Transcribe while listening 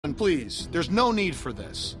And please, there's no need for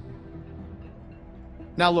this.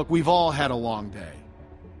 Now look, we've all had a long day.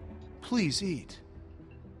 Please eat.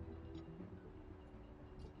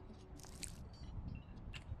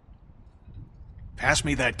 Pass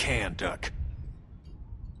me that can, Duck.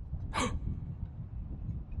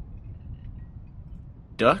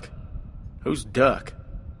 Duck? Who's Duck?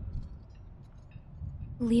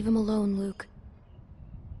 Leave him alone, Luke.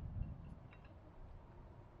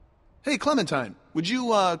 Hey, Clementine, would you,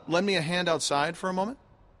 lend me a hand outside for a moment?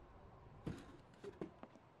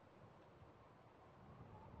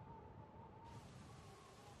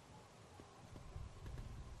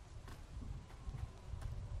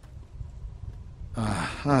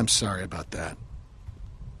 I'm sorry about that.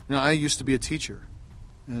 You know, I used to be a teacher,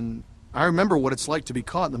 and I remember what it's like to be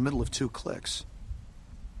caught in the middle of two cliques.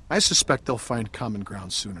 I suspect they'll find common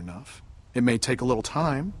ground soon enough. It may take a little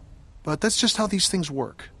time, but that's just how these things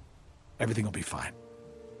work. Everything will be fine.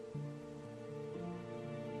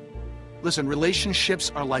 Listen,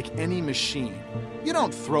 relationships are like any machine. You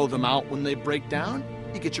don't throw them out when they break down.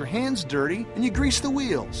 You get your hands dirty and you grease the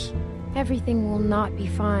wheels. Everything will not be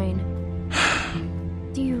fine.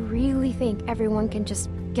 Do you really think everyone can just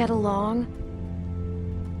get along?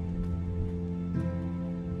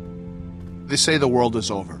 They say the world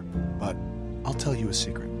is over, but I'll tell you a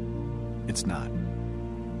secret. It's not.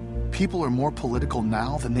 People are more political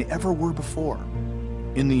now than they ever were before.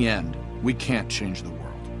 In the end, we can't change the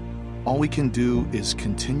world. All we can do is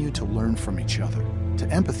continue to learn from each other, to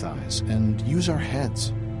empathize, and use our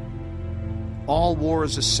heads. All war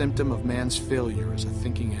is a symptom of man's failure as a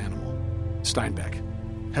thinking animal. Steinbeck.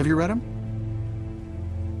 Have you read him?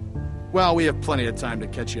 Well, we have plenty of time to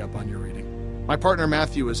catch you up on your reading. My partner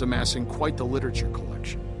Matthew is amassing quite the literature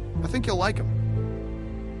collection. I think you'll like him.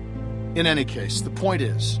 In any case, the point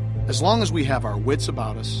is, as long as we have our wits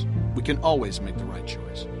about us, we can always make the right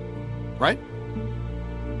choice. Right?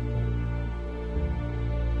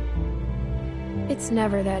 It's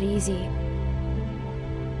never that easy.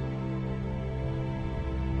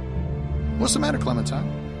 What's the matter, Clementine?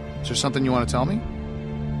 Is there something you want to tell me?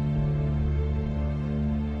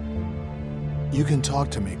 You can talk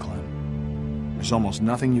to me, Clem. There's almost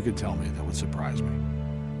nothing you could tell me that would surprise me.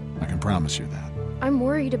 I can promise you that. I'm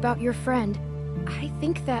worried about your friend. I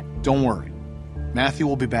think that... Don't worry. Matthew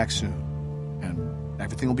will be back soon, and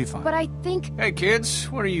everything will be fine. But I think... Hey, kids,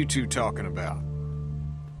 what are you two talking about?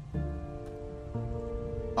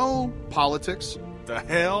 Oh, politics. The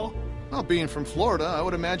hell? Well, being from Florida, I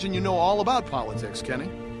would imagine you know all about politics, Kenny.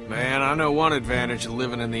 Man, I know one advantage of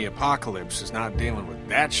living in the apocalypse is not dealing with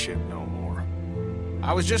that shit no more.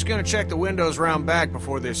 I was just gonna check the windows round back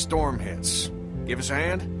before this storm hits. Give us a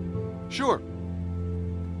hand? Sure.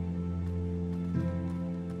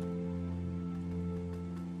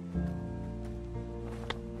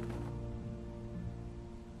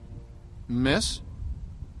 Miss?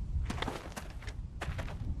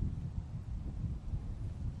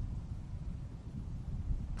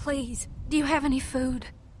 Please, do you have any food?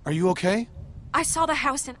 Are you okay? I saw the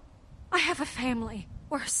house and I have a family.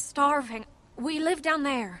 We're starving. We live down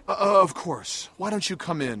there. Of course. Why don't you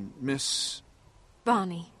come in, Miss...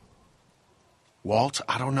 Bonnie. Walt,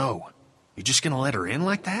 I don't know. You just gonna let her in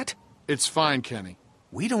like that? It's fine, Kenny.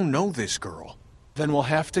 We don't know this girl. Then we'll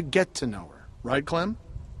have to get to know her. Right, Clem?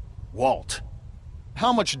 Walt.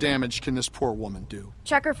 How much damage can this poor woman do?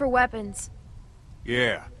 Check her for weapons.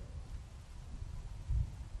 Yeah.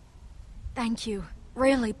 Thank you.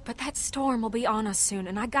 Really, but that storm will be on us soon,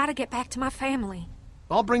 and I gotta get back to my family.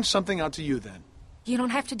 I'll bring something out to you then. You don't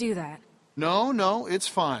have to do that. No, it's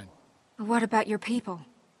fine. What about your people?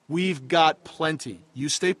 We've got plenty. You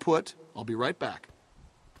stay put. I'll be right back.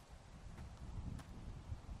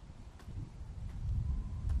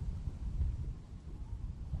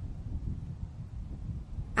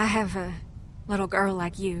 I have a little girl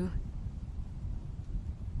like you.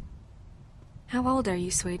 How old are you,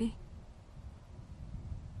 sweetie?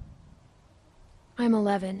 I'm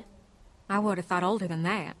 11. I would have thought older than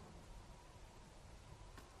that.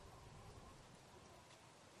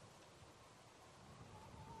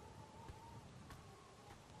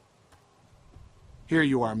 Here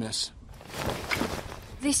you are, miss.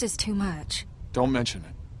 This is too much. Don't mention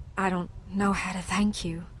it. I don't know how to thank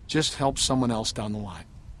you. Just help someone else down the line.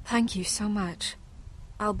 Thank you so much.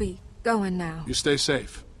 I'll be going now. You stay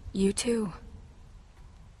safe. You too.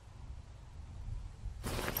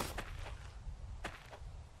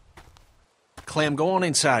 Clem, go on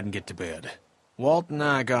inside and get to bed. Walt and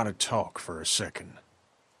I gotta talk for a second.